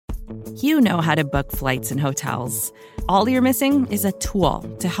You know how to book flights and hotels. All you're missing is a tool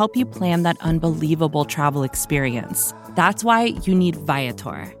to help you plan that unbelievable travel experience. That's why you need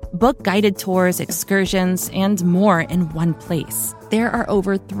Viator. Book guided tours, excursions, and more in one place. There are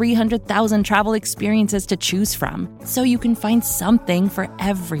over 300,000 travel experiences to choose from, so you can find something for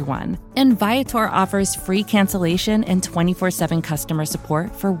everyone. And Viator offers free cancellation and 24/7 customer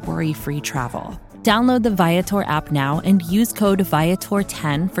support for worry-free travel. Download the Viator app now and use code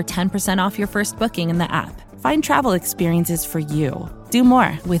Viator10 for 10% off your first booking in the app. Find travel experiences for you. Do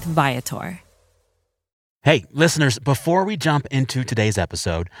more with Viator. Hey, listeners, before we jump into today's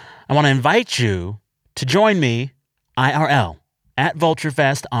episode, I want to invite you to join me, IRL, at Vulture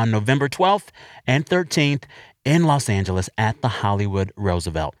Fest on November 12th and 13th in Los Angeles at the Hollywood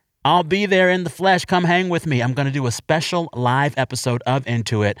Roosevelt. I'll be there in the flesh. Come hang with me. I'm going to do a special live episode of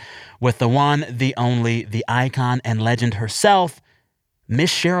Into It with the one, the only, the icon and legend herself,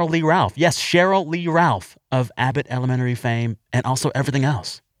 Miss Cheryl Lee Ralph. Yes, Cheryl Lee Ralph of Abbott Elementary fame and also everything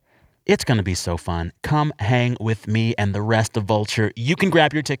else. It's going to be so fun. Come hang with me and the rest of Vulture. You can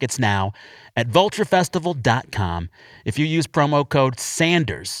grab your tickets now at vulturefestival.com. If you use promo code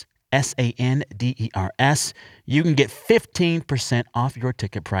SANDERS, SANDERS, you can get 15% off your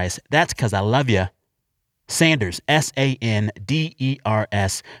ticket price. That's because I love you. Sanders, SANDERS.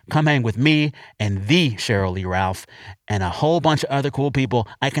 Come hang with me and the Cheryl Lee Ralph and a whole bunch of other cool people.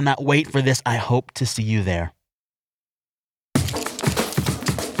 I cannot wait for this. I hope to see you there.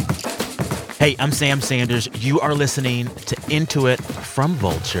 Hey, I'm Sam Sanders. You are listening to Into It from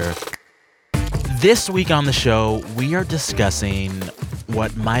Vulture. This week on the show, we are discussing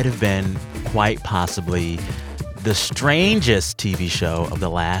what might have been quite possibly the strangest TV show of the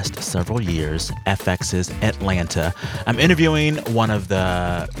last several years, FX's Atlanta. I'm interviewing one of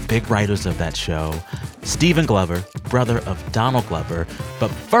the big writers of that show, Stephen Glover, brother of Donald Glover. But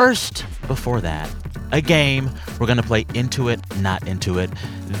first, before that, a game. We're going to play Into It, Not Into It.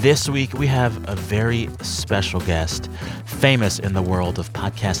 This week, we have a very special guest, famous in the world of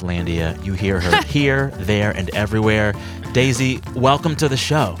Podcastlandia. You hear her here, there, and everywhere. Daisy, welcome to the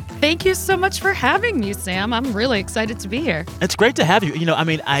show. Thank you so much for having me, Sam. I'm really excited to be here. It's great to have you. You know, I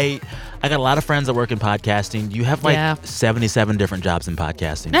mean, I got a lot of friends that work in podcasting. You have like 77 different jobs in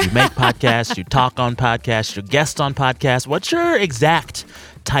podcasting. You make podcasts, you talk on podcasts, you're guest on podcasts. What's your exact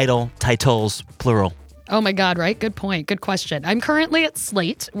titles, plural? Oh my God, right? Good point. Good question. I'm currently at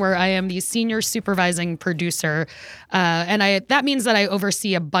Slate, where I am the senior supervising producer. And that means that I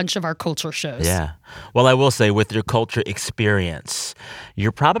oversee a bunch of our culture shows. Yeah. Well, I will say, with your culture experience,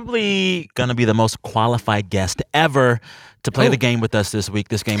 you're probably going to be the most qualified guest ever to play the game with us this week.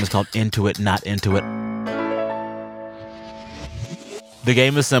 This game is called Into It, Not Into It. The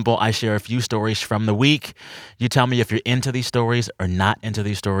game is simple. I share a few stories from the week. You tell me if you're into these stories or not into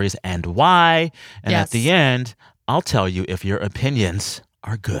these stories and why. And at the end, I'll tell you if your opinions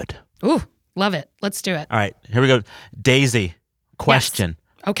are good. Ooh, love it. Let's do it. All right, here we go. Daisy, question.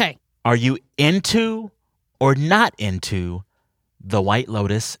 Yes. Okay. Are you into or not into The White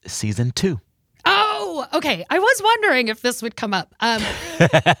Lotus Season 2? Oh, okay. I was wondering if this would come up.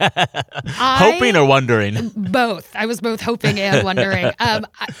 Hoping or wondering? Both. I was both hoping and wondering.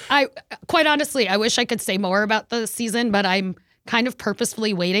 I quite honestly, I wish I could say more about the season, but I'm kind of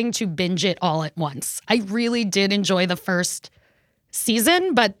purposefully waiting to binge it all at once. I really did enjoy the first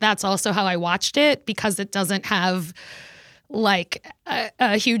season, but that's also how I watched it because it doesn't have like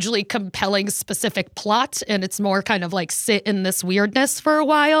a hugely compelling specific plot, and it's more kind of like sit in this weirdness for a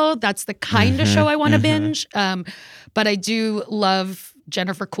while. That's the kind of show I want to binge. But I do love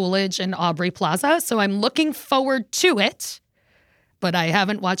Jennifer Coolidge and Aubrey Plaza, so I'm looking forward to it, but I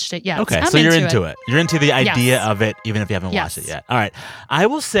haven't watched it yet. Okay, so you're into it. You're into the idea of it, even if you haven't watched it yet. All right. I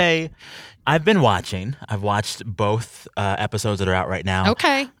will say I've been watching. I've watched both episodes that are out right now.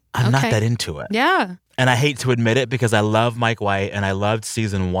 Okay. I'm not that into it. Yeah. And I hate to admit it because I love Mike White and I loved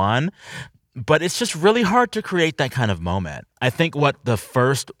season 1. But it's just really hard to create that kind of moment. I think what the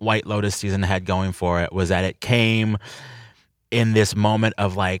first White Lotus season had going for it was that it came in this moment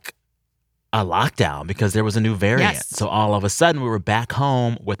of like a lockdown because there was a new variant. Yes. So all of a sudden we were back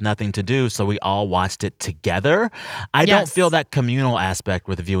home with nothing to do. So we all watched it together. I don't feel that communal aspect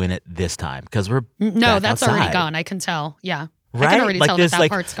with viewing it this time because we're No, back that's outside. already gone. I can tell. Yeah. Right? I can already like tell that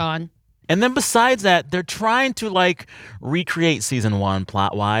part's gone. And then besides that, they're trying to, like, recreate season 1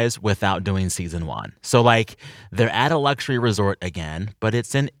 plot-wise without doing season 1. So, like, they're at a luxury resort again, but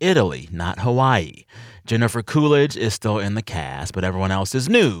it's in Italy, not Hawaii. Jennifer Coolidge is still in the cast, but everyone else is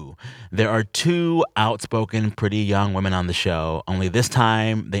new. There are 2 outspoken, pretty young women on the show, only this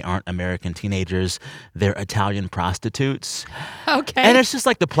time they aren't American teenagers. They're Italian prostitutes. Okay. And it's just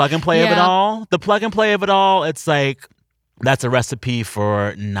like the plug and play of it all. The plug and play of it all, it's like, that's a recipe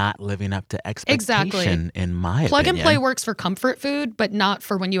for not living up to expectation, in my opinion. Plug and play works for comfort food, but not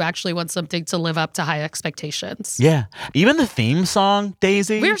for when you actually want something to live up to high expectations. Yeah. Even the theme song,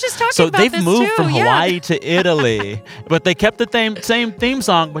 Daisy. We were just talking so about they've this moved too, from Hawaii to Italy, but they kept the same theme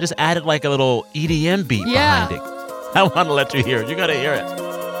song, but just added like a little EDM beat behind it. I want to let you hear it. You got to hear it.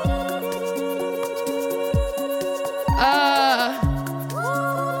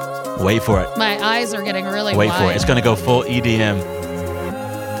 Wait for it. My eyes are getting really Wait wide. for it. It's going to go full EDM.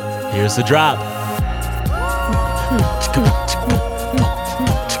 Here's the drop.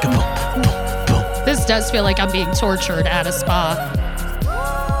 This does feel like I'm being tortured at a spa.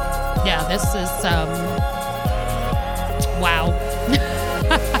 Yeah, this is, wow.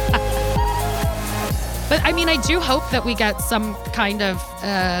 But, I mean, I do hope that we get some kind of,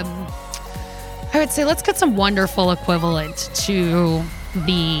 I would say let's get some wonderful equivalent to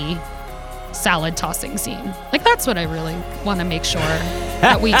the salad tossing scene. Like, that's what I really want to make sure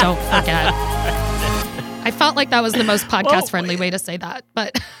that we don't forget. I felt like that was the most podcast-friendly way to say that,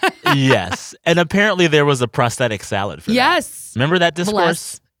 but... Yes. And apparently there was a prosthetic salad for yes. that. Remember that discourse?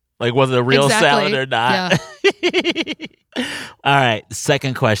 Bless. Like, was it a real salad or not? Yeah. All right.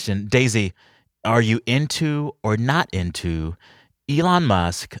 Second question. Daisy, are you into or not into Elon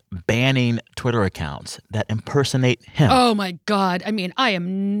Musk banning Twitter accounts that impersonate him? Oh, my God. I mean, I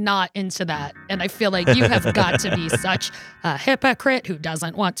am not into that. And I feel like you have got to be such a hypocrite who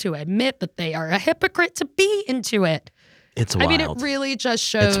doesn't want to admit that they are a hypocrite to be into it. It's wild. I mean, it really just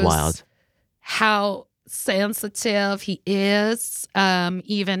shows how sensitive he is,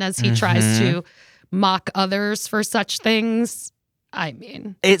 even as he tries to mock others for such things. I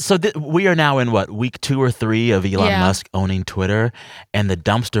mean, we are now in week 2 or 3 of Elon Musk owning Twitter, and the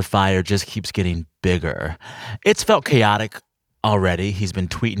dumpster fire just keeps getting bigger. It's felt chaotic already. He's been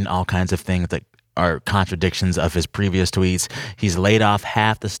tweeting all kinds of things that are contradictions of his previous tweets. He's laid off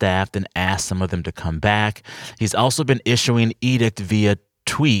half the staff and asked some of them to come back. He's also been issuing edict via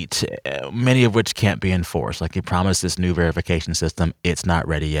tweet, many of which can't be enforced. Like, he promised this new verification system. It's not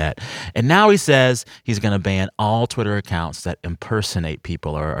ready yet. And now he says he's going to ban all Twitter accounts that impersonate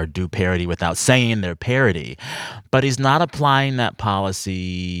people or do parody without saying they're parody. But he's not applying that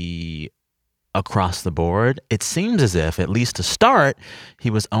policy across the board. It seems as if, at least to start, he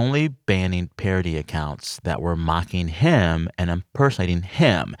was only banning parody accounts that were mocking him and impersonating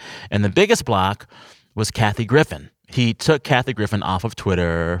him. And the biggest block was Kathy Griffin. He took Kathy Griffin off of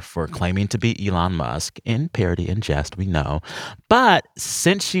Twitter for claiming to be Elon Musk, in parody and jest, we know. But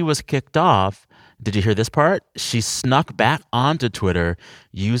since she was kicked off, did you hear this part? She snuck back onto Twitter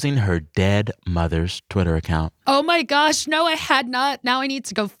using her dead mother's Twitter account. oh my gosh, no, I had not. Now I need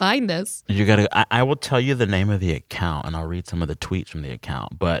to go find this. I will tell you the name of the account, and I'll read some of the tweets from the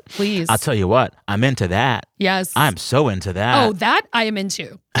account. But please, I'll tell you what, I'm into that. Yes. I'm so into that. Oh, that I am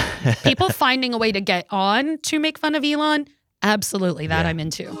into. People finding a way to get on to make fun of Elon, absolutely, that I'm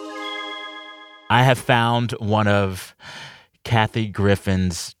into. I have found one of Kathy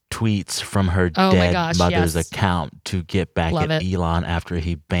Griffin's tweets from her dead mother's account to get back at Elon after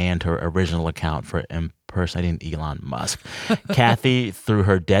he banned her original account for impersonating Elon Musk. Kathy, through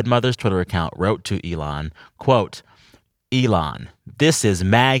her dead mother's Twitter account, wrote to Elon, quote, "Elon, this is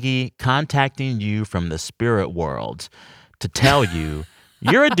Maggie contacting you from the spirit world to tell you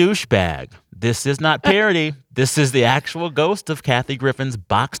you're a douchebag. This is not parody. This is the actual ghost of Kathy Griffin's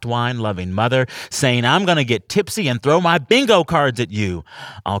boxed wine loving mother saying, I'm going to get tipsy and throw my bingo cards at you.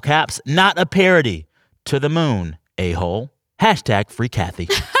 All caps, not a parody. To the moon, a-hole. Hashtag free Kathy."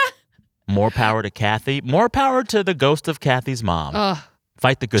 More power to Kathy. More power to the ghost of Kathy's mom.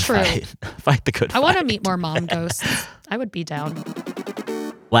 Fight the good fight. Fight the good fight. I want to meet more mom ghosts. I would be down.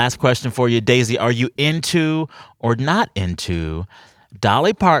 Last question for you, Daisy. Are you into or not into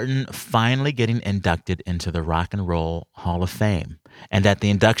Dolly Parton finally getting inducted into the Rock and Roll Hall of Fame, and at the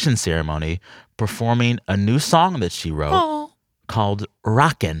induction ceremony performing a new song that she wrote called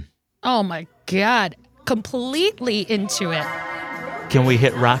Rockin'? Oh my God. Completely into it. Can we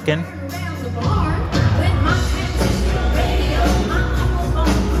hit Rockin'?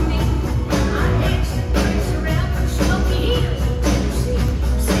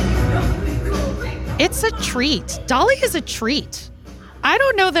 It's a treat. Dolly is a treat. I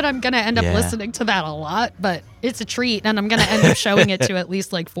don't know that I'm going to end up listening to that a lot, but it's a treat. And I'm going to end up showing it to at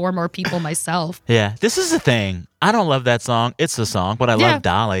least like 4 more people myself. Yeah, this is the thing. I don't love that song. It's a song, but I love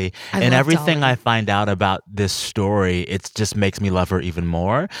Dolly. And everything I find out about this story, it just makes me love her even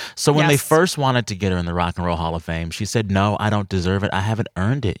more. So when they first wanted to get her in the Rock and Roll Hall of Fame, she said, no, I don't deserve it. I haven't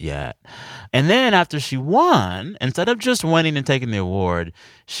earned it yet. And then after she won, instead of just winning and taking the award,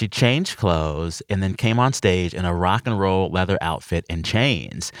 she changed clothes and then came on stage in a rock and roll leather outfit and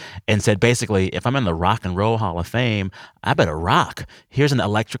chains and said, basically, if I'm in the Rock and Roll Hall of Fame, I better rock. Here's an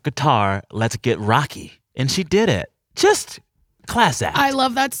electric guitar. Let's get rocky. And she did it. Just class act. I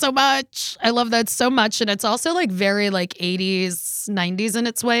love that so much. And it's also like very like 80s, 90s in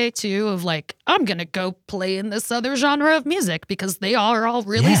its way too, of like, I'm going to go play in this other genre of music because they are all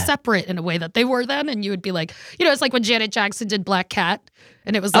really separate in a way that they were then. And you would be like, it's like when Janet Jackson did Black Cat.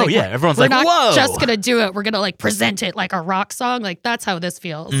 And it was like, everyone's we're like, not whoa. just going to do it. We're going to like present it like a rock song. Like that's how this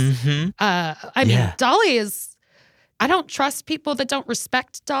feels. Mm-hmm. I mean, Dolly is, I don't trust people that don't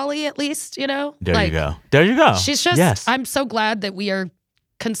respect Dolly, at least, There you go. She's just, I'm so glad that we are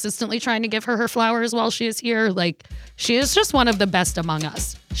consistently trying to give her flowers while she is here. Like, she is just one of the best among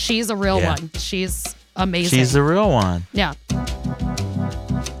us. She's a real one. She's amazing. She's the real one. Yeah.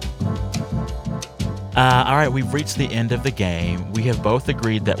 All right, we've reached the end of the game. We have both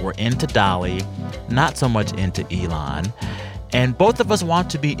agreed that we're into Dolly, not so much into Elon. And both of us want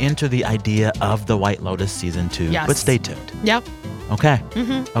to be into the idea of The White Lotus Season 2. Yes. But stay tuned. Yep. Okay.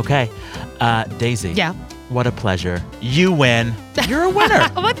 Mm-hmm. Okay. Daisy. Yeah. What a pleasure. You win. You're a winner.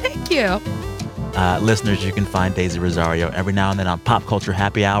 Well, thank you. Listeners, you can find Daisy Rosario every now and then on Pop Culture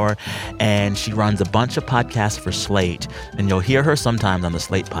Happy Hour. And she runs a bunch of podcasts for Slate. And you'll hear her sometimes on the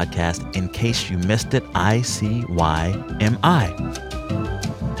Slate podcast. In case you missed it, ICYMI.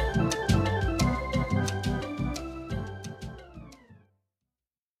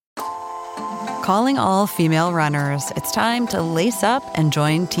 Calling all female runners, it's time to lace up and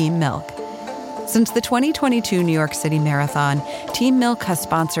join Team Milk. Since the 2022 New York City Marathon, Team Milk has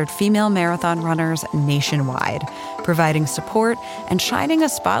sponsored female marathon runners nationwide, providing support and shining a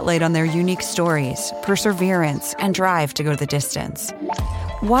spotlight on their unique stories, perseverance, and drive to go the distance.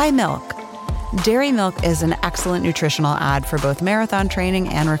 Why milk? Dairy milk is an excellent nutritional add for both marathon training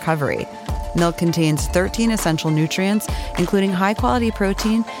and recovery. Milk contains 13 essential nutrients, including high-quality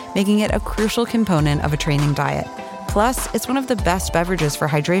protein, making it a crucial component of a training diet. Plus, it's one of the best beverages for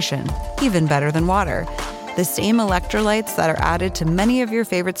hydration, even better than water. The same electrolytes that are added to many of your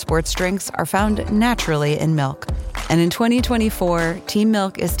favorite sports drinks are found naturally in milk. And in 2024, Team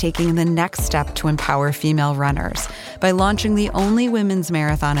Milk is taking the next step to empower female runners by launching the only women's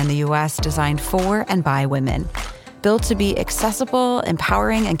marathon in the U.S. designed for and by women. Built to be accessible,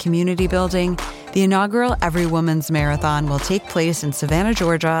 empowering, and community building, the inaugural Every Woman's Marathon will take place in Savannah,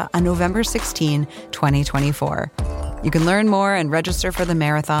 Georgia on November 16, 2024. You can learn more and register for the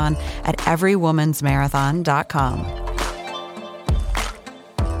marathon at everywomansmarathon.com.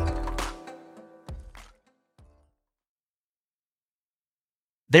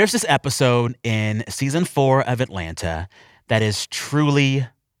 There's this episode in season 4 of Atlanta that is truly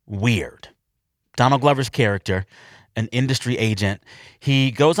weird. Donald Glover's character, an industry agent, he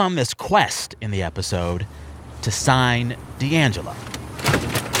goes on this quest in the episode to sign D'Angelo.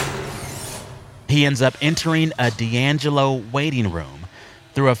 He ends up entering a D'Angelo waiting room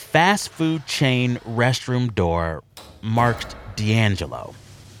through a fast food chain restroom door marked D'Angelo.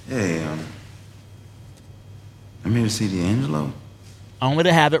 Hey, I'm here to see D'Angelo. Only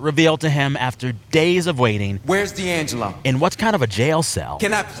to have it revealed to him after days of waiting. Where's D'Angelo? In what's kind of a jail cell.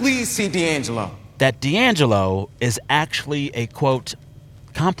 Can I please see D'Angelo? That D'Angelo is actually a, quote,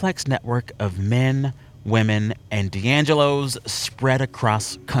 complex network of men, women, and D'Angelos spread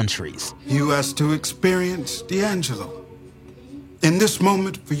across countries. You asked to experience D'Angelo. In this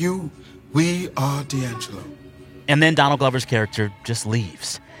moment for you, we are D'Angelo. And then Donald Glover's character just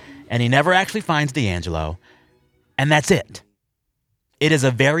leaves. And he never actually finds D'Angelo. And that's it. It is a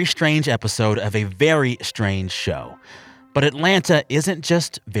very strange episode of a very strange show. But Atlanta isn't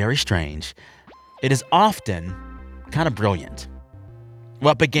just very strange. It is often kind of brilliant.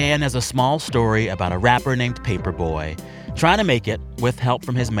 What began as a small story about a rapper named Paperboy trying to make it with help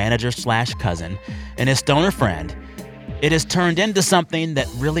from his manager/cousin and his stoner friend, it has turned into something that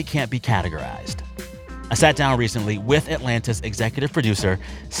really can't be categorized. I sat down recently with Atlanta's executive producer,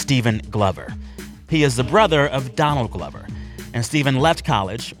 Stephen Glover. He is the brother of Donald Glover. And Stephen left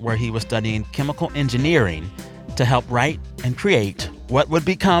college, where he was studying chemical engineering, to help write and create what would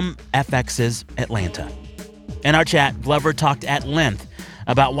become FX's Atlanta. In our chat, Glover talked at length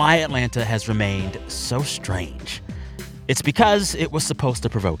about why Atlanta has remained so strange. It's because it was supposed to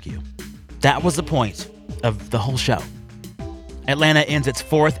provoke you. That was the point of the whole show. Atlanta ends its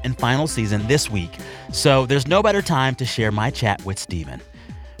fourth and final season this week, so there's no better time to share my chat with Steven.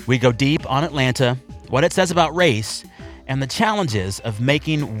 We go deep on Atlanta, what it says about race, and the challenges of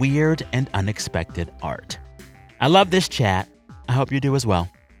making weird and unexpected art. I love this chat. I hope you do as well.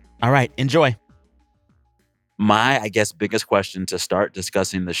 All right, enjoy. My, I guess, biggest question to start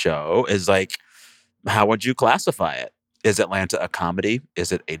discussing the show is like, how would you classify it? Is Atlanta a comedy?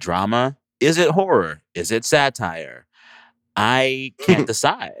 Is it a drama? Is it horror? Is it satire? I can't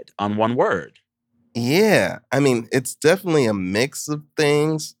decide on one word. Yeah, I mean, it's definitely a mix of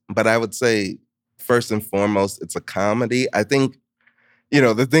things, but I would say first and foremost, it's a comedy. I think,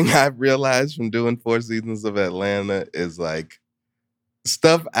 the thing I've realized from doing 4 seasons of Atlanta is like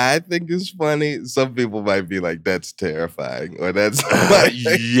stuff I think is funny. Some people might be like, that's terrifying, or that's like,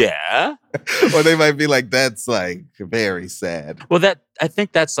 yeah. or they might be like, that's like very sad. Well, I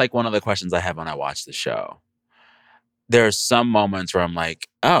think that's like one of the questions I have when I watch the show. There are some moments where I'm like,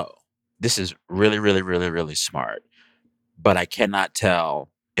 oh, this is really, really, really, really smart. But I cannot tell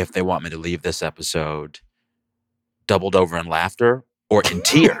if they want me to leave this episode doubled over in laughter or in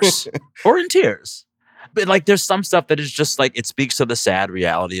tears. But like there's some stuff that is just like, it speaks to the sad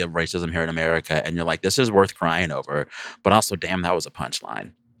reality of racism here in America. And you're like, this is worth crying over. But also, damn, that was a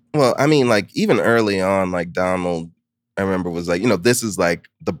punchline. Well, I mean, like even early on, like Donald, I remember was like, this is like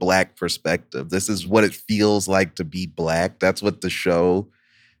the Black perspective. This is what it feels like to be Black. That's what the show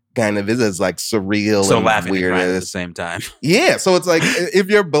kind of is like surreal so and laughing weird and crying at the same time. Yeah, so it's like if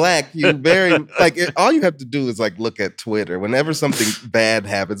you're Black, you very like all you have to do is like look at Twitter. Whenever something bad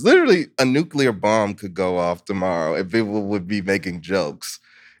happens, literally a nuclear bomb could go off tomorrow and people would be making jokes.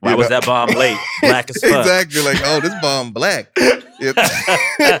 Why was that bomb late? Black as fuck. Exactly, like, oh, this bomb Black.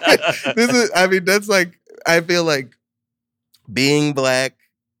 That's like, I feel like being Black,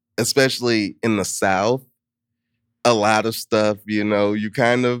 especially in the South, a lot of stuff, you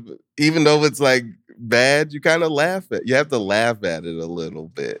kind of, even though it's like bad, you kind of you have to laugh at it a little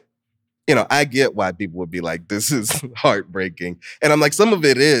bit. I get why people would be like, this is heartbreaking. And I'm like, some of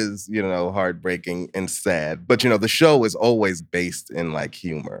it is, heartbreaking and sad. But, the show is always based in like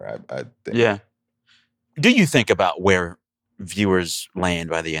humor, I think. Yeah. Do you think about where viewers land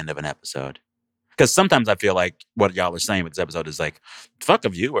by the end of an episode? Because sometimes I feel like what y'all are saying with this episode is like, fuck a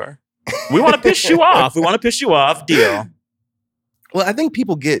viewer. We want to piss you off. We want to piss you off. Deal. Well, I think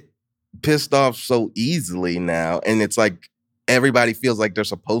people get pissed off so easily now. And it's like everybody feels like they're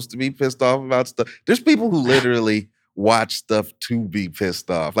supposed to be pissed off about stuff. There's people who literally watch stuff to be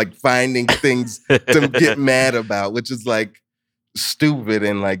pissed off, like finding things to get mad about, which is like stupid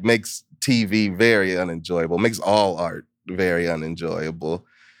and like makes TV very unenjoyable, makes all art very unenjoyable.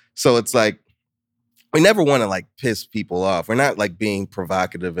 So it's like, we never want to like piss people off. We're not like being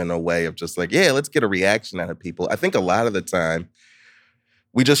provocative in a way of just like, yeah, let's get a reaction out of people. I think a lot of the time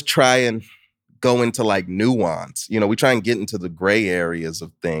we just try and go into like nuance. We try and get into the gray areas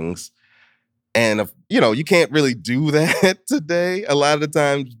of things. And, you can't really do that today. A lot of the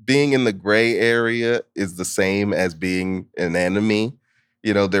times being in the gray area is the same as being an enemy.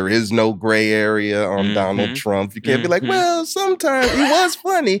 There is no gray area on Donald Trump. You can't be like, well, sometimes he was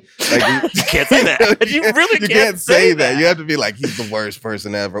funny. Like, you can't say that. You really can't say that. You have to be like, he's the worst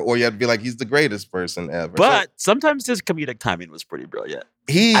person ever. Or you have to be like, he's the greatest person ever. But sometimes his comedic timing was pretty brilliant.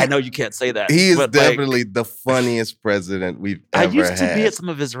 I know you can't say that. He is definitely the funniest president we've ever had. I used to be at some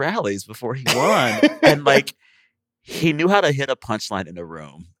of his rallies before he won. And like, he knew how to hit a punchline in a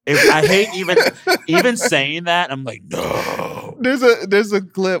room. I hate even saying that. I'm like, no. There's a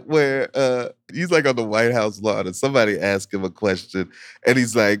clip where he's like on the White House lawn and somebody asked him a question and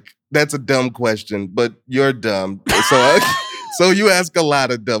he's like, that's a dumb question, but you're dumb. So you ask a lot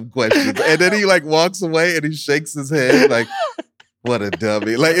of dumb questions. And then he like walks away and he shakes his head like, what a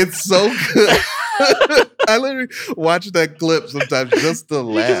dummy. Like, it's so good. I literally watch that clip sometimes just to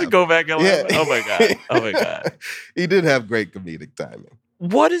laugh. You just go back and laugh. Oh my God. Oh my God. He did have great comedic timing.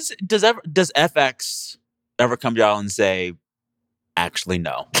 Does FX ever come to y'all and say, actually,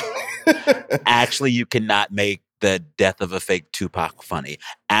 no. Actually, you cannot make the death of a fake Tupac funny.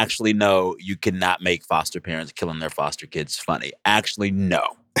 Actually, no, you cannot make foster parents killing their foster kids funny. Actually, no.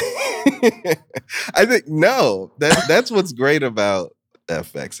 I think no. That's what's great about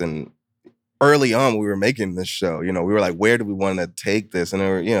FX. And early on, we were making this show. We were like, where do we want to take this? And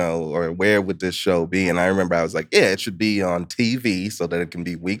or where would this show be? And I remember I was like, yeah, it should be on TV so that it can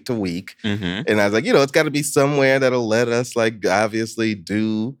be week to week. Mm-hmm. And I was like, it's got to be somewhere that'll let us like obviously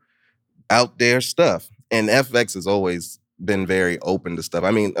do out there stuff. And FX has always been very open to stuff.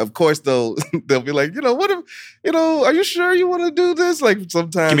 I mean, of course, they'll be like, what if, are you sure you want to do this? Like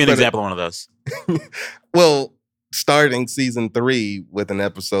sometimes. Give me an example of one of those. Well, starting season 3 with an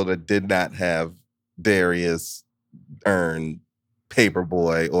episode that did not have Darius, Earn,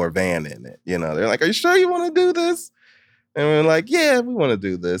 Paperboy, or Van in it. They're like, are you sure you want to do this? And we're like, yeah, we want to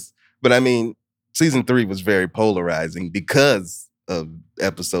do this. But I mean, season 3 was very polarizing because of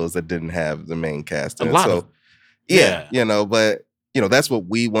episodes that didn't have the main cast in it. So, but that's what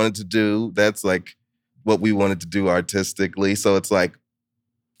we wanted to do. That's like what we wanted to do artistically. So it's like,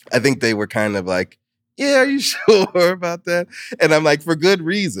 I think they were kind of like, yeah, are you sure about that? And I'm like, for good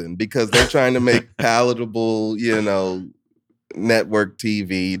reason, because they're trying to make palatable, network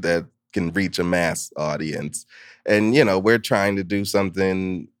TV that can reach a mass audience. And, we're trying to do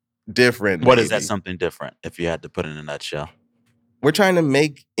something different. What is that something different, if you had to put it in a nutshell? We're trying to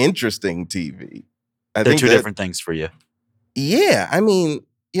make interesting TV. They're two different things for you. Yeah. I mean,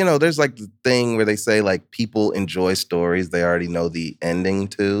 there's like the thing where they say like people enjoy stories they already know the ending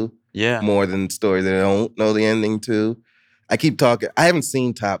to. Yeah. More than stories they don't know the ending to. I keep talking. I haven't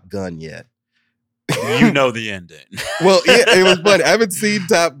seen Top Gun yet. You know the ending. Well, yeah, it was funny. I haven't seen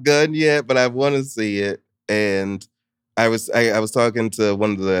Top Gun yet, but I want to see it. And I was talking to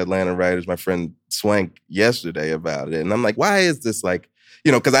one of the Atlanta writers, my friend Swank, yesterday about it. And I'm like, why is this like,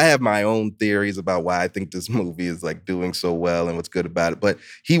 because I have my own theories about why I think this movie is like doing so well and what's good about it. But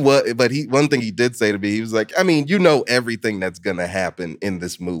one thing he did say to me, he was like, I mean, everything that's gonna happen in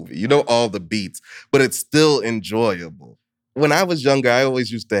this movie. All the beats, but it's still enjoyable. When I was younger, I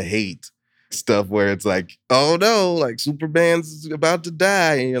always used to hate stuff where it's like, oh no, like Superman's about to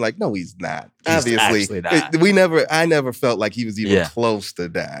die, and you're like, no, he's not. He's Obviously, not. I never felt like he was even close to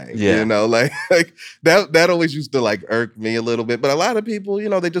dying. Yeah. Like that always used to like irk me a little bit. But a lot of people,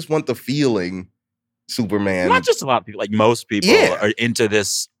 they just want the feeling Superman. Not just a lot of people, like most people are into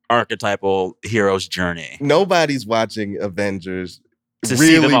this archetypal hero's journey. Nobody's watching Avengers to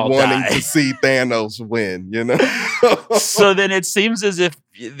really wanting to see Thanos win, So then it seems as if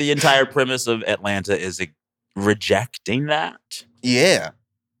the entire premise of Atlanta is rejecting that. Yeah.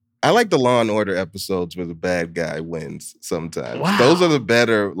 I like the Law and Order episodes where the bad guy wins sometimes. Wow. Those are the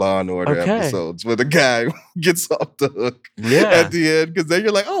better Law and Order episodes where the guy gets off the hook at the end. Because then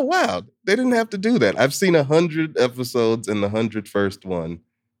you're like, oh, wow, they didn't have to do that. I've seen 100 episodes, and the 101st one,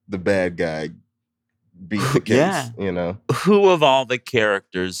 the bad guy beat the case, Who of all the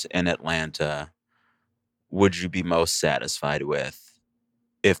characters in Atlanta would you be most satisfied with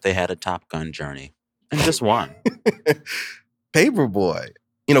if they had a Top Gun journey? And just one. Paperboy.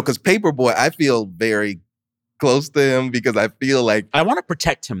 Because Paperboy, I feel very close to him because I feel like I want to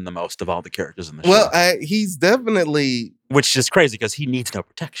protect him the most of all the characters in the show. Well, he's definitely... Which is crazy because he needs no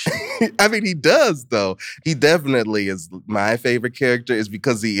protection. I mean, he does, though. He definitely is my favorite character is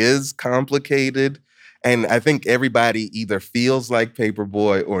because he is complicated. And I think everybody either feels like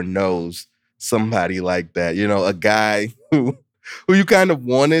Paperboy or knows somebody like that. A guy who you kind of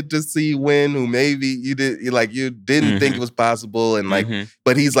wanted to see win, who maybe you didn't think it was possible, and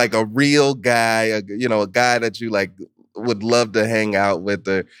but he's like a real guy, a guy that you like would love to hang out with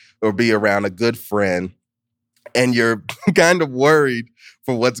or be around, a good friend, and you're kind of worried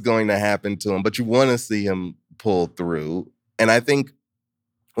for what's going to happen to him, but you want to see him pull through. And I think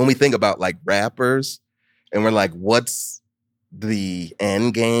when we think about like rappers, and we're like, what's the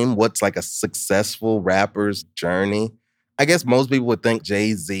end game? What's like a successful rapper's journey? I guess most people would think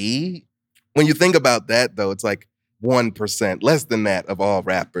Jay-Z. When you think about that, though, it's like 1%, less than that, of all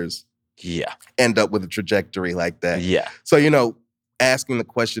rappers end up with a trajectory like that. Yeah. So, asking the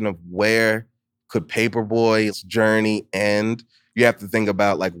question of where could Paperboy's journey end, you have to think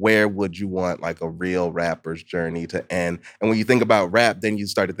about like where would you want like a real rapper's journey to end? And when you think about rap, then you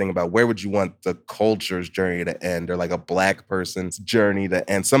start to think about where would you want the culture's journey to end, or like a Black person's journey to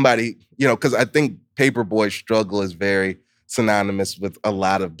end. Somebody, because I think Paperboy's struggle is very synonymous with a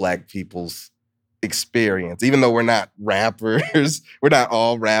lot of Black people's experience. Even though we're not rappers, we're not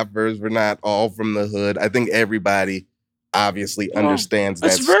all rappers, we're not all from the hood. I think everybody obviously understands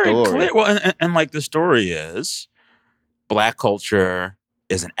that story. That's very clear. Well, and like the story is, Black culture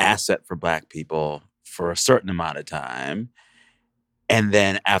is an asset for Black people for a certain amount of time. And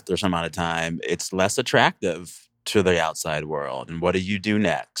then after some amount of time, it's less attractive to the outside world. And what do you do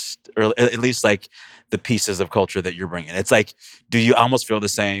next? Or at least like the pieces of culture that you're bringing. It's like, do you almost feel the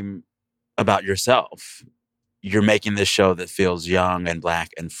same about yourself? You're making this show that feels young and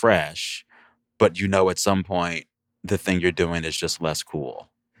Black and fresh, but at some point, the thing you're doing is just less cool.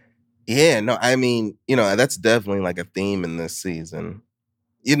 Yeah, no, I mean, that's definitely like a theme in this season.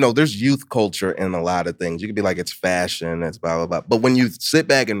 there's youth culture in a lot of things. You could be like, it's fashion, it's blah, blah, blah. But when you sit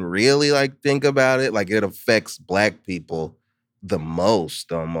back and really like think about it, like it affects Black people the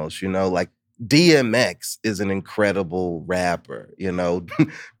most almost, like DMX is an incredible rapper,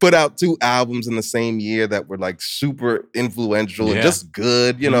 put out 2 albums in the same year that were like super influential and just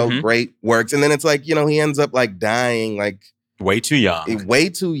good, great works. And then it's like, he ends up like dying like way too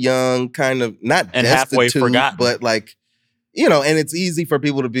young, kind of not and destitute, halfway forgotten. But like, and it's easy for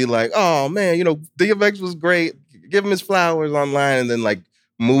people to be like, oh man, DMX was great. Give him his flowers online and then like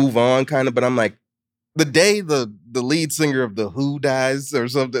move on kind of. But I'm like, the day the lead singer of The Who dies or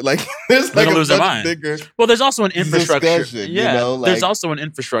something, like there's like a much bigger. Well, there's also an infrastructure. There's also an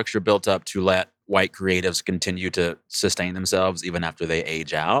infrastructure built up to let white creatives continue to sustain themselves even after they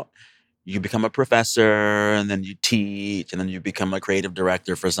age out. You become a professor and then you teach and then you become a creative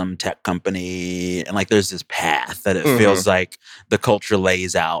director for some tech company. And like there's this path that it feels like the culture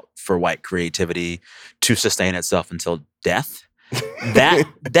lays out for white creativity to sustain itself until death.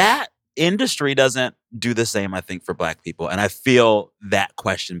 That industry doesn't do the same, I think, for Black people. And I feel that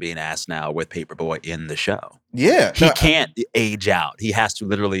question being asked now with Paperboy in the show. Yeah. He can't age out. He has to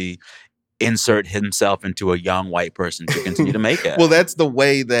literally insert himself into a young white person to continue to make it. Well, that's the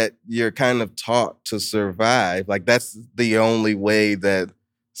way that you're kind of taught to survive. Like, that's the only way that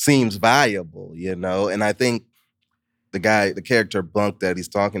seems viable, And I think the character Bunk that he's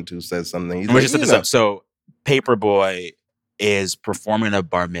talking to says something. Let me just set this up. So, Paperboy is performing a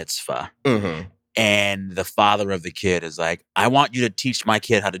bar mitzvah. And the father of the kid is like, I want you to teach my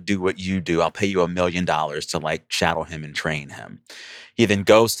kid how to do what you do. I'll pay you $1 million to like shadow him and train him. He then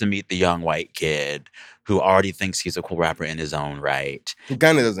goes to meet the young white kid who already thinks he's a cool rapper in his own right. Who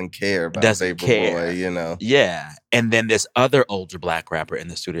kind of doesn't care about Paperboy, Yeah. And then this other older Black rapper in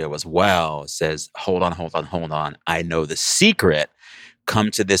the studio as well says, hold on. I know the secret. Come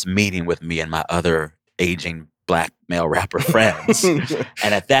to this meeting with me and my other aging Black male rapper friends.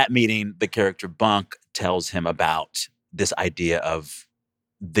 And at that meeting, the character Bunk tells him about this idea of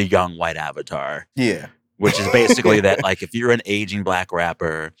the young white avatar. Yeah. Which is basically that, like, if you're an aging Black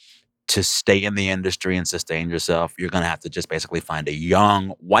rapper, to stay in the industry and sustain yourself, you're going to have to just basically find a young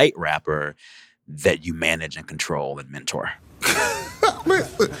white rapper that you manage and control and mentor. Man,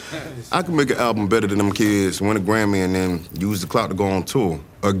 I can make an album better than them kids, win a Grammy, and then use the clout to go on tour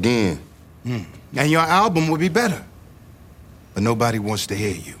again. And your album would be better. But nobody wants to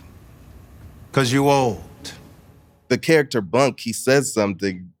hear you. Because you're old. The character Bunk, he says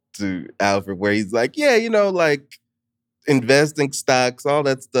something to Alfred where he's like, yeah, like investing stocks, all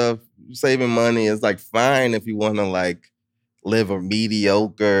that stuff, saving money is like fine if you want to like live a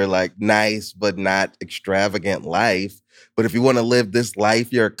mediocre, like nice but not extravagant life. But if you want to live this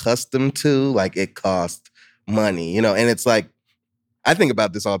life you're accustomed to, like it costs money, and it's like, I think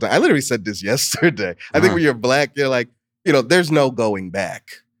about this all the time. I literally said this yesterday. I think when you're Black, you're like, there's no going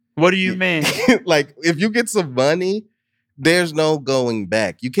back. What do you mean? Like, if you get some money, there's no going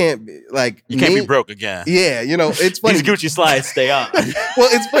back. You can't be like... You can't be broke again. Yeah, it's funny. These Gucci slides stay on. Well,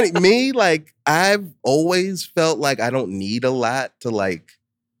 it's funny. Me, like, I've always felt like I don't need a lot to, like,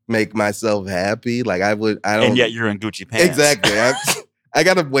 make myself happy. Like, I don't... And yet you're in Gucci pants. Exactly. I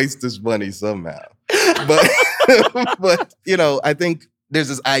gotta waste this money somehow. But... But, I think there's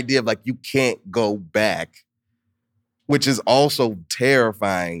this idea of like, you can't go back, which is also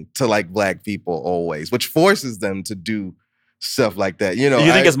terrifying to like Black people always, which forces them to do stuff like that. Do you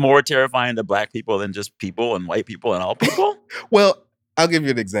think it's more terrifying to Black people than just people and white people and all people? Well, I'll give you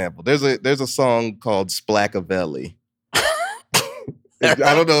an example. There's a song called Splackavelli. I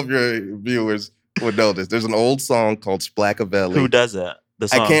don't know if your viewers would know this. There's an old song called Splackavelli. Who does it?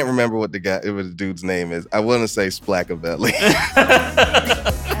 I can't remember what the dude's name is. I want to say Splackavelli.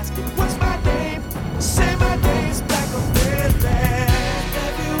 What's my name? Say my name's Splackavelli.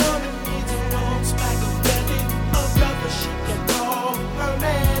 Everyone needs a own Splackavelli. A brother she can call her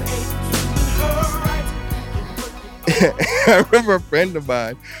man ain't her right. I remember a friend of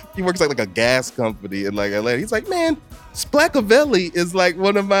mine. He works like a gas company in like Atlanta. He's like, man, Splackavelli is like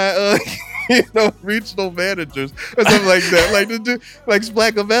one of my regional managers or something like that. Like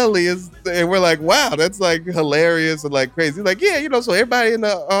Splackavelli is, and we're like, wow, that's like hilarious and like crazy. Like, yeah, so everybody in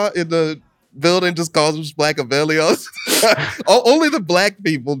the building just calls him Splackavelli. Only the Black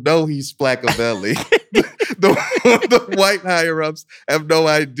people know he's Splackavelli. the white higher ups have no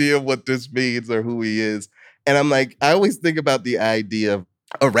idea what this means or who he is. And I'm like, I always think about the idea of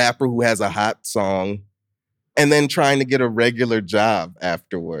a rapper who has a hot song. and then trying to get a regular job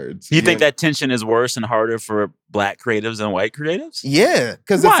afterwards. You think that tension is worse and harder for Black creatives than white creatives? Yeah,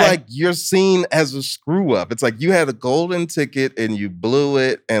 because Why? it's like you're seen as a screw up. It's like you had a golden ticket and you blew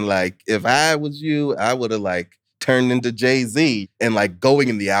it. And like, if I was you, I would have like turned into Jay-Z. And like going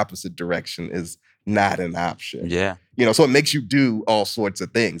in the opposite direction is not an option. Yeah. You know, so it makes you do all sorts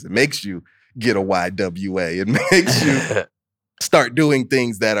of things. It makes you get a YWA. It makes you start doing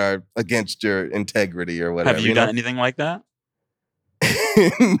things that are against your integrity or whatever. Have you done anything like that?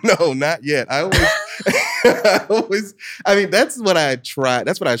 No, not yet. I mean, that's what I try.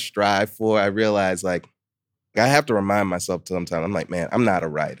 That's what I strive for. I realize like I have to remind myself sometimes. I'm like, man, I'm not a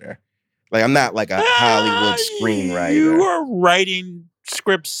writer. Like I'm not like a Hollywood screenwriter. You are writing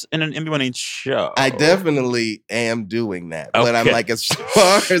scripts in an Emmy-winning show. I definitely am doing that. But I'm like, as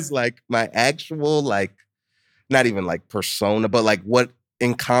far as like my actual like, not even like persona, but like what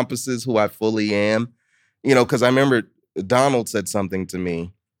encompasses who I fully am, you know, because I remember Donald said something to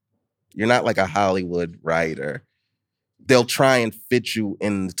me. You're not like a Hollywood writer. They'll try and fit you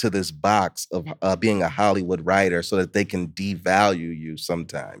into this box of being a Hollywood writer so that they can devalue you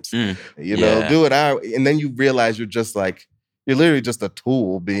sometimes. You know, do it out. And then you realize you're literally just a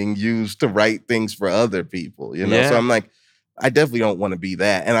tool being used to write things for other people, you know? Yeah. So I'm like, I definitely don't want to be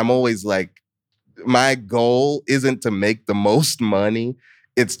that. And I'm always like, my goal isn't to make the most money.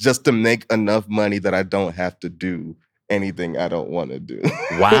 It's just to make enough money that I don't have to do anything I don't want to do.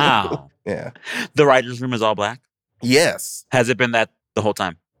 Wow. Yeah. The writer's room is all Black? Yes. Has it been that the whole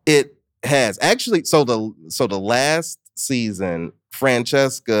time? It has. Actually, so the last season,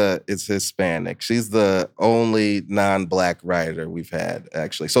 Francesca is Hispanic. She's the only non-Black writer we've had,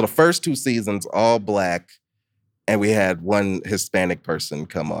 actually. So the first 2 seasons, all Black, and we had one Hispanic person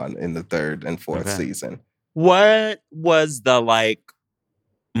come on in the 3rd and 4th season. What was the like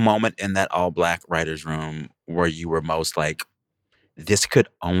moment in that all Black writer's room where you were most like, this could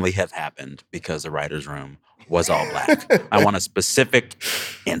only have happened because the writer's room was all Black? I want a specific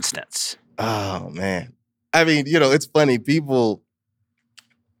instance. Oh, man. I mean, you know, it's funny. People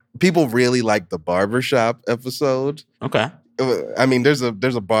really like the barbershop episode. Okay. I mean, there's a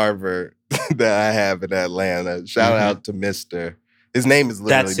barber that I have in Atlanta. Shout out to Mr. His name is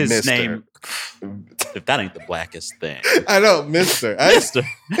literally That's his Mr. name. If that ain't the blackest thing. I know, Mr. Mr.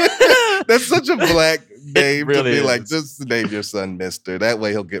 That's such a Black name really to be is. like, just name your son Mr. That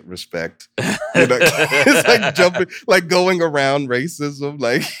way he'll get respect. You know, it's like jumping, like going around racism.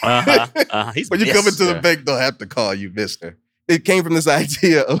 Like, He's when you come into the Mr. bank, they'll have to call you Mr. It came from this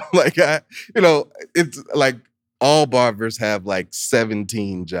idea of like, it's like all barbers have like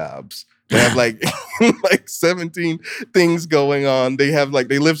 17 jobs. They have like like 17 things going on. They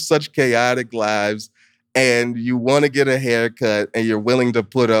live such chaotic lives, and you want to get a haircut and you're willing to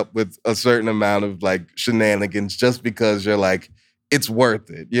put up with a certain amount of like shenanigans just because you're like, it's worth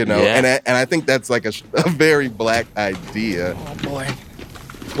it, you know? Yeah. And I think that's like a very Black idea. Oh, boy.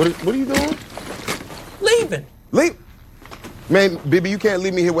 What are you doing? Leaving. Leave. Man, baby, you can't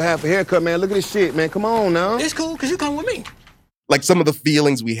leave me here with half a haircut, man. Look at this shit, man. Come on now. It's cool, because you come with me. Like some of the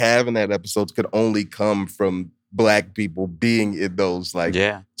feelings we have in that episode could only come from Black people being in those like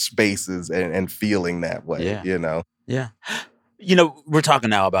spaces and feeling that way, you know? Yeah. You know, we're talking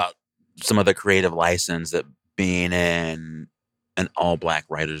now about some of the creative license that being in an all Black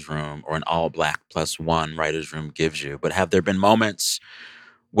writer's room or an all Black +1 writer's room gives you. But have there been moments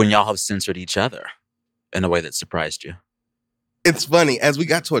when y'all have censored each other in a way that surprised you? It's funny, as we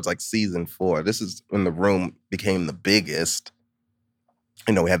got towards like season 4, this is when the room became the biggest.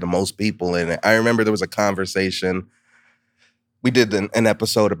 You know, we had the most people in it. I remember there was a conversation. We did an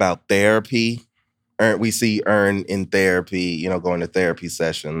episode about therapy. We see Ern in therapy, you know, going to therapy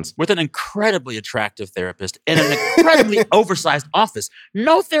sessions. With an incredibly attractive therapist in an incredibly oversized office.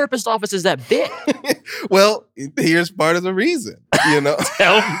 No therapist office is that big. Well, here's part of the reason, you know.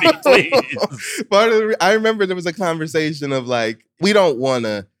 Tell me, please. I remember there was a conversation of like, we don't want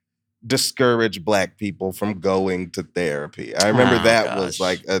to discourage Black people from going to therapy. I remember that was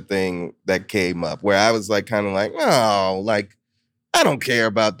like a thing that came up where I was like kind of like, oh, like I don't care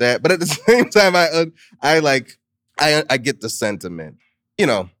about that. But at the same time, I get the sentiment. You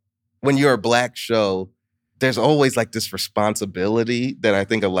know, when you're a Black show, there's always like this responsibility that I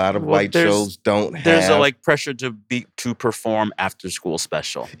think a lot of white shows don't have. There's a like pressure to perform after school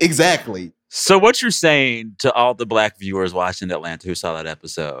special. Exactly. So what you're saying to all the Black viewers watching Atlanta who saw that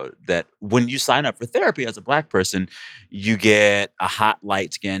episode, that when you sign up for therapy as a Black person, you get a hot,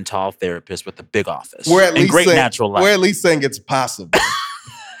 light-skinned, tall therapist with a big office We're at and least great saying, natural light. We're at least saying it's possible.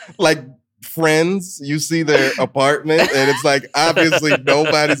 Like, friends, you see their apartment, and it's like, obviously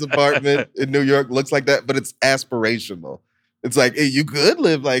nobody's apartment in New York looks like that, but it's aspirational. It's like, hey, you could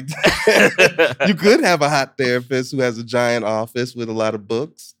live like that. You could have a hot therapist who has a giant office with a lot of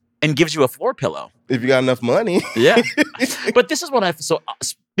books. And gives you a floor pillow. If you got enough money. Yeah. But this is what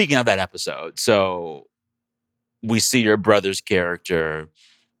speaking of that episode, so we see your brother's character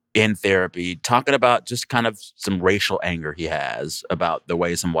in therapy talking about just kind of some racial anger he has about the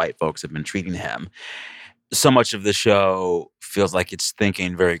way some white folks have been treating him. So much of the show feels like it's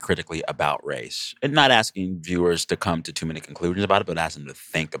thinking very critically about race and not asking viewers to come to too many conclusions about it, but asking them to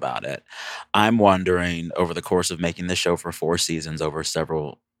think about it. I'm wondering, over the course of making this show for 4 seasons over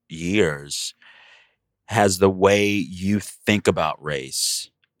several years, has the way you think about race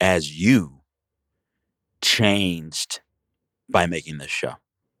as you changed by making this show?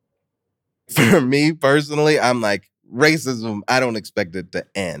 For me personally, I'm like, racism, I don't expect it to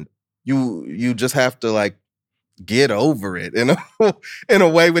end. You just have to like get over it in a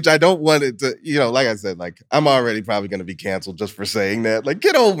way which I don't want it to, like I said, like I'm already probably going to be canceled just for saying that. Like,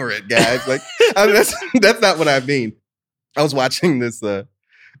 get over it, guys. Like, that's not what I mean. I was watching this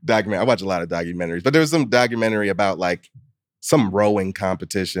documentary. I watch a lot of documentaries, but there was some documentary about like some rowing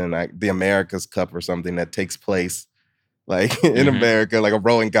competition, like the America's Cup or something that takes place like in America, like a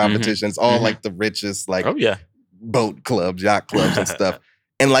rowing competition. It's all like the richest, like boat clubs, yacht clubs and stuff.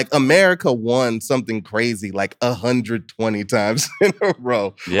 And like America won something crazy like 120 times in a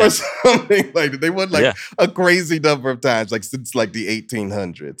row or something like that. They won like a crazy number of times, like since like the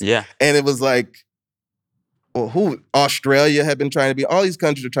 1800s. Yeah. And it was like, well, Australia had been trying to beat, all these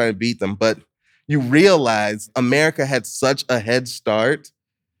countries are trying to beat them, but you realize America had such a head start.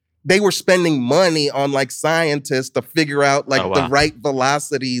 They were spending money on like scientists to figure out like the right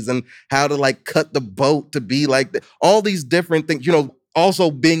velocities and how to like cut the boat to be like all these different things,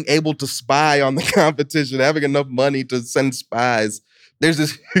 also being able to spy on the competition, having enough money to send spies. There's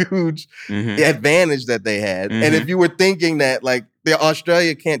this huge advantage that they had. And if you were thinking that like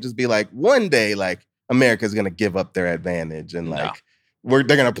Australia can't just be like one day, like America's going to give up their advantage and like they're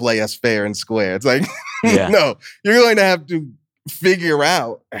going to play us fair and square. It's like, no, you're going to have to figure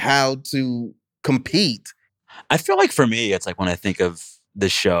out how to compete. I feel like for me, it's like when I think of the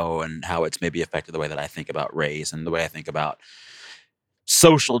show and how it's maybe affected the way that I think about race and the way I think about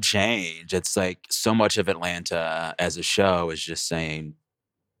social change, it's like so much of Atlanta as a show is just saying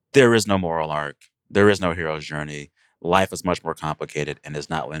there is no moral arc. There is no hero's journey. Life is much more complicated and is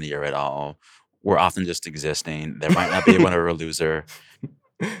not linear at all. We're often just existing. There might not be a winner or a loser.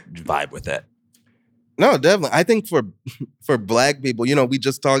 Vibe with it. No, definitely. I think for Black people, we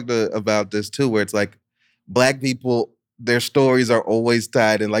just talked about this too, where it's like Black people, their stories are always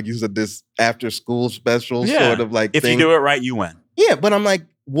tied in, like you said, this after school special sort of like if thing. You do it right, you win. Yeah, but I'm like,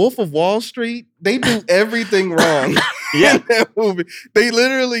 Wolf of Wall Street, they do everything wrong in that movie. They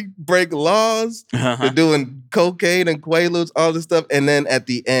literally break laws. They're doing cocaine and Quaaludes, all this stuff. And then at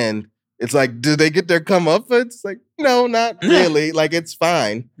the end, it's like, do they get their comeuppance? It's like, no, not really. Like, it's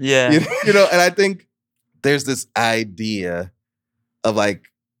fine. Yeah. And I think there's this idea of like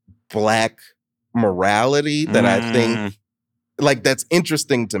Black morality that I think like that's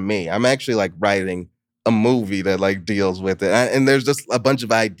interesting to me. I'm actually like writing a movie that like deals with it. And there's just a bunch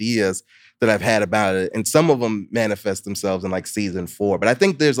of ideas that I've had about it. And some of them manifest themselves in like season 4. But I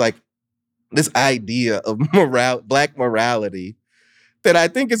think there's like this idea of Black morality that I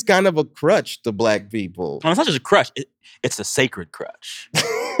think is kind of a crutch to Black people. Well, it's not just a crutch. It's a sacred crutch.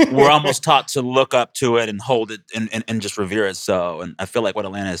 We're almost taught to look up to it and hold it and just revere it so. And I feel like what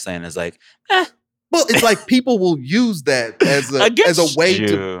Atlanta is saying is like, Well, it's like people will use that as a way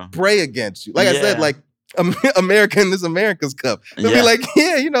to pray against you. Like I said, like America in this America's Cup. They'll be like,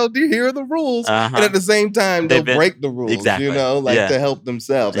 do you hear the rules? And at the same time, they'll break the rules, to help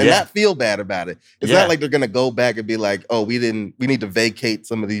themselves and not feel bad about it. It's not like they're going to go back and be like, oh, we need to vacate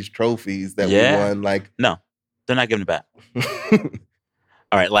some of these trophies that we won. Like, no, they're not giving it back.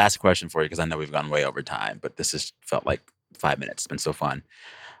 All right, last question for you, because I know we've gone way over time, but this has felt like 5 minutes. It's been so fun.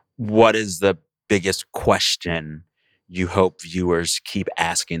 What is the biggest question you hope viewers keep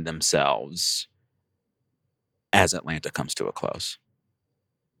asking themselves as Atlanta comes to a close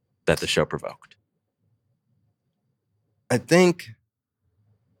that the show provoked? I think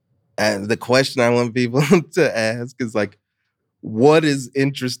the question I want people to ask is like, what is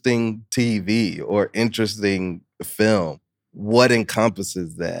interesting TV or interesting film? What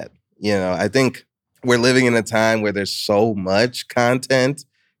encompasses that? I think we're living in a time where there's so much content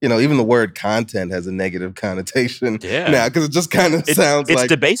even the word content has a negative connotation Yeah. now because it just kind of sounds it's like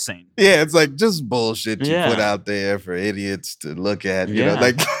debasing. Yeah, it's like just bullshit you Yeah. put out there for idiots to look at. Yeah.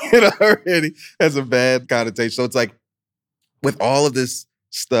 It already has a bad connotation. So it's like with all of this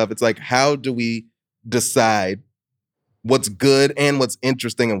stuff, it's like, how do we decide what's good and what's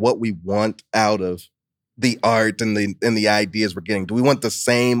interesting and what we want out of the art and the ideas we're getting? Do we want the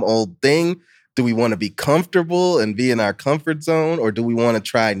same old thing? Do we want to be comfortable and be in our comfort zone, or do we want to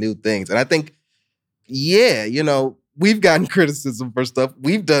try new things? And I think, we've gotten criticism for stuff.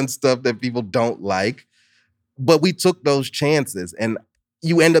 We've done stuff that people don't like, but we took those chances, and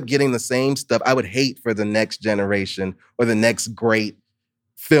you end up getting the same stuff. I would hate for the next generation or the next great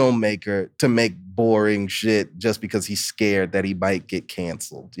filmmaker to make boring shit just because he's scared that he might get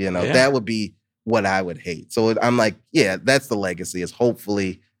canceled. That would be what I would hate. So I'm like, yeah, that's the legacy, is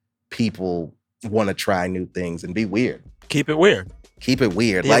hopefully people want to try new things and be weird. Keep it weird. Keep it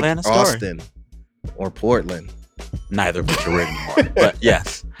weird, The like Atlanta story. Austin or Portland. Neither of which are weird anymore. But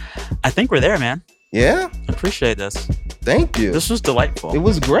yes, I think we're there, man. Yeah? Appreciate this. Thank you. This was delightful. It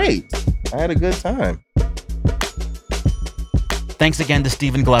was great. I had a good time. Thanks again to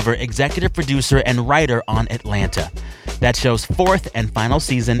Stephen Glover, executive producer and writer on Atlanta. That show's 4th and final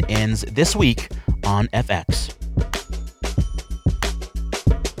season ends this week on FX.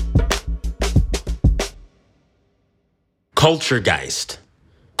 Culturegeist.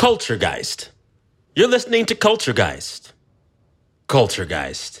 Culturegeist. You're listening to Culturegeist.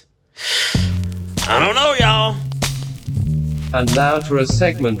 Culturegeist. I don't know, y'all. And now to a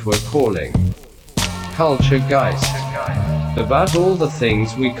segment we're calling Culture Geist. About all the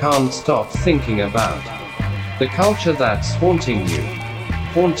things we can't stop thinking about. The culture that's haunting you,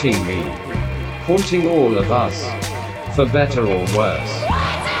 haunting me, haunting all of us, for better or worse.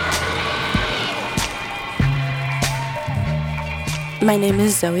 My name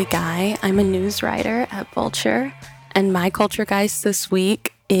is Zoe Guy. I'm a news writer at Vulture, and my culture geist this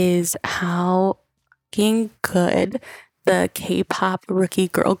week is how fucking good the K-pop rookie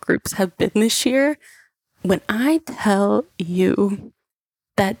girl groups have been this year. When I tell you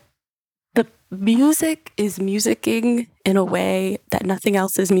that the music is musicking in a way that nothing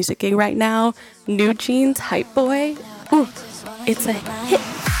else is musicking right now, New Jeans Hype Boy, ooh, it's a hit.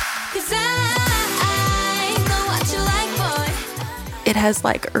 It has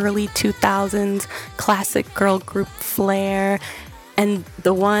like early 2000s classic girl group flair. And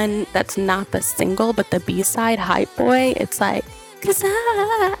the one that's not the single, but the B-side, Hype Boy, it's like, 'cause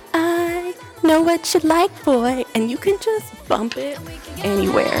I know what you like, boy. And you can just bump it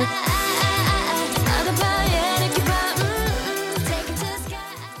anywhere.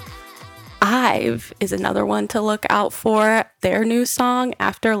 IVE is another one to look out for. Their new song,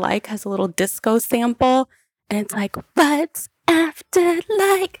 After Like, has a little disco sample. And it's like, what's after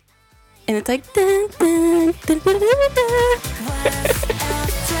like? And it's like, dun, dun, dun, dun, dun, dun.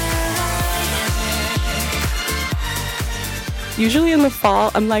 Usually in the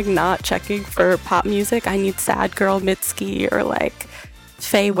fall, I'm like not checking for pop music. I need Sad Girl Mitski or like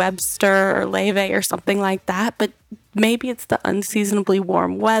Faye Webster or Leve or something like that. But maybe it's the unseasonably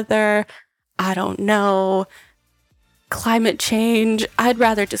warm weather. I don't know. Climate change. I'd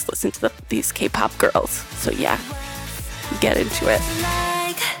rather just listen to these K-pop girls. So yeah, get into it.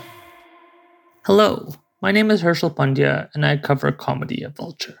 Hello, my name is Herschel Pandya, and I cover comedy at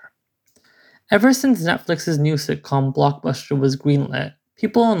Vulture. Ever since Netflix's new sitcom Blockbuster was greenlit,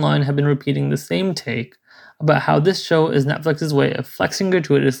 people online have been repeating the same take about how this show is Netflix's way of flexing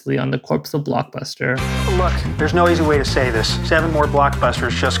gratuitously on the corpse of Blockbuster. Look, there's no easy way to say this. 7 more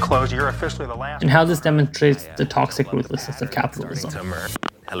Blockbusters just closed. You're officially the last. And how this demonstrates the toxic ruthlessness of capitalism.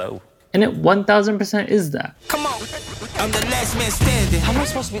 Hello. And it 1000% is that. Come on, I'm the last man standing. How am I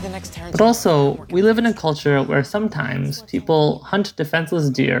supposed to be the next Terrence? But also, we live in a culture where sometimes people hunt defenseless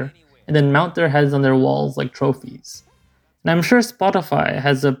deer and then mount their heads on their walls like trophies. And I'm sure Spotify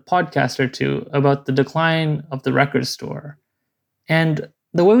has a podcast or two about the decline of the record store. And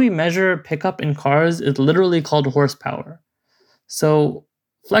the way we measure pickup in cars is literally called horsepower. So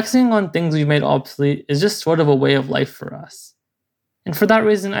flexing on things we've made obsolete is just sort of a way of life for us. And for that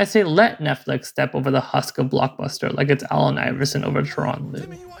reason, I say let Netflix step over the husk of Blockbuster like it's Allen Iverson over Toronto Lou.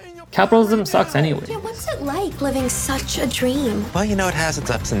 Capitalism sucks anyway. Yeah, what's it like living such a dream? Well, you know, it has its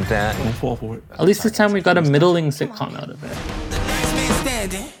ups and downs. Don't fall for it. At least this time we got a middling sitcom out of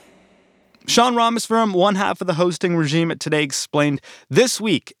it. Sean Ramos from one half of the hosting regime at Today Explained. This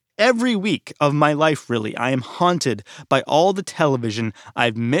week, Every week of my life, really, I am haunted by all the television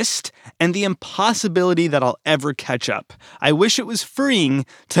I've missed and the impossibility that I'll ever catch up. I wish it was freeing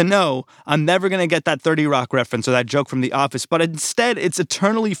to know I'm never going to get that 30 Rock reference or that joke from The Office, but instead it's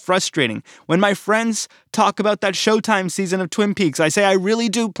eternally frustrating. When my friends talk about that Showtime season of Twin Peaks, I say I really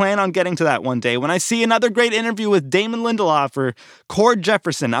do plan on getting to that one day. When I see another great interview with Damon Lindelof or Cord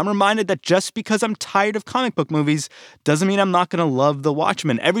Jefferson, I'm reminded that just because I'm tired of comic book movies doesn't mean I'm not going to love The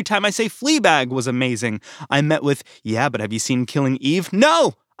Watchmen. Every time I say Fleabag was amazing, I'm met with, yeah, but have you seen Killing Eve?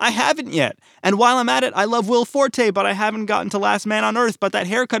 No! I haven't yet. And while I'm at it, I love Will Forte, but I haven't gotten to Last Man on Earth, but that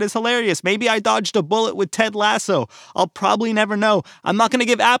haircut is hilarious. Maybe I dodged a bullet with Ted Lasso. I'll probably never know. I'm not going to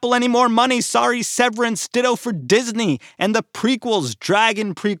give Apple any more money. Sorry, Severance. Ditto for Disney. And the prequels,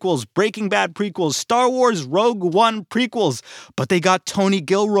 Dragon prequels, Breaking Bad prequels, Star Wars Rogue One prequels. But they got Tony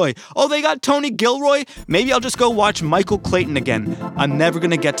Gilroy. Oh, they got Tony Gilroy? Maybe I'll just go watch Michael Clayton again. I'm never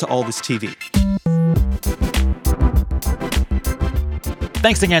going to get to all this TV.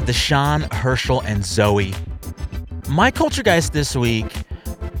 Thanks again to Sean, Herschel, and Zoe. My Culture Geist this week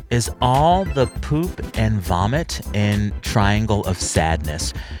is all the poop and vomit in Triangle of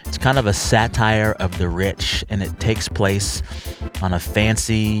Sadness. It's kind of a satire of the rich, and it takes place on a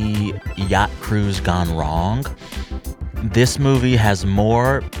fancy yacht cruise gone wrong. This movie has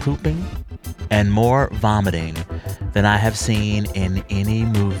more pooping and more vomiting than I have seen in any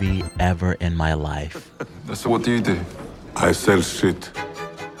movie ever in my life. So what do? I sell shit.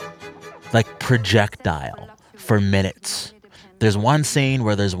 Like projectile for minutes. There's one scene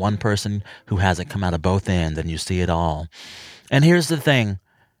where there's one person who has it come out of both ends and you see it all. And here's the thing.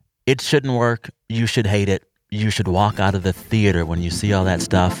 It shouldn't work. You should hate it. You should walk out of the theater when you see all that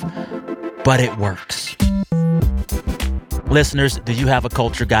stuff. But it works. Listeners, do you have a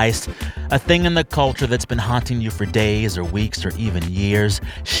culture geist? A thing in the culture that's been haunting you for days or weeks or even years?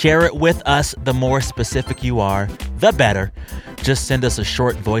 Share it with us. The more specific you are, the better. Just send us a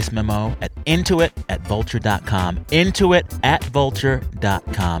short voice memo at intoit@vulture.com.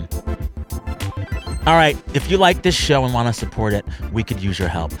 Intoit@vulture.com. All right, if you like this show and want to support it, we could use your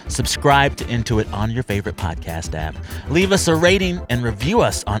help. Subscribe to Intuit on your favorite podcast app. Leave us a rating and review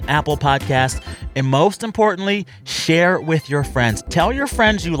us on Apple Podcasts. And most importantly, share with your friends. Tell your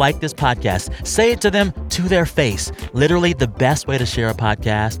friends you like this podcast. Say it to them to their face. Literally, the best way to share a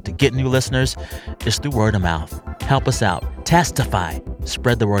podcast, to get new listeners, is through word of mouth. Help us out. Testify.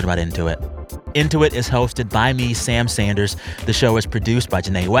 Spread the word about Intuit. Intuit is hosted by me, Sam Sanders. The show is produced by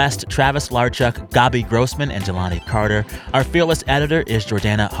Janae West, Travis Larchuk, Gabi Grossman, and Jelani Carter. Our fearless editor is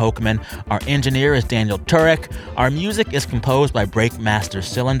Jordana Hokeman. Our engineer is Daniel Turek. Our music is composed by Breakmaster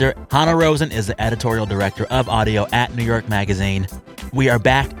Cylinder. Hannah Rosen is the editorial director of audio at New York Magazine. We are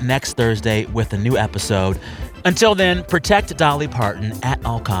back next Thursday with a new episode. Until then, protect Dolly Parton at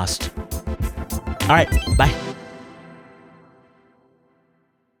all costs. All right, bye.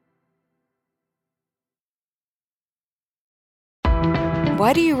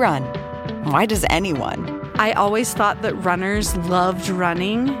 Why do you run? Why does anyone? I always thought that runners loved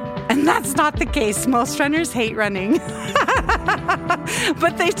running, and that's not the case. Most runners hate running,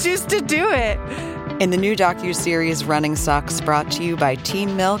 but they choose to do it. In the new docuseries Running Sucks, brought to you by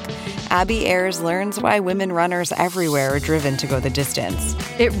Team Milk, Abby Ayers learns why women runners everywhere are driven to go the distance.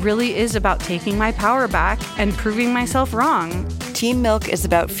 It really is about taking my power back and proving myself wrong. Team Milk is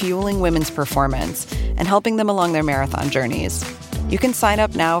about fueling women's performance and helping them along their marathon journeys. You can sign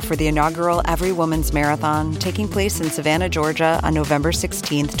up now for the inaugural Every Woman's Marathon taking place in Savannah, Georgia on November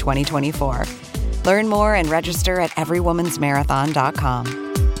 16th, 2024. Learn more and register at everywomansmarathon.com.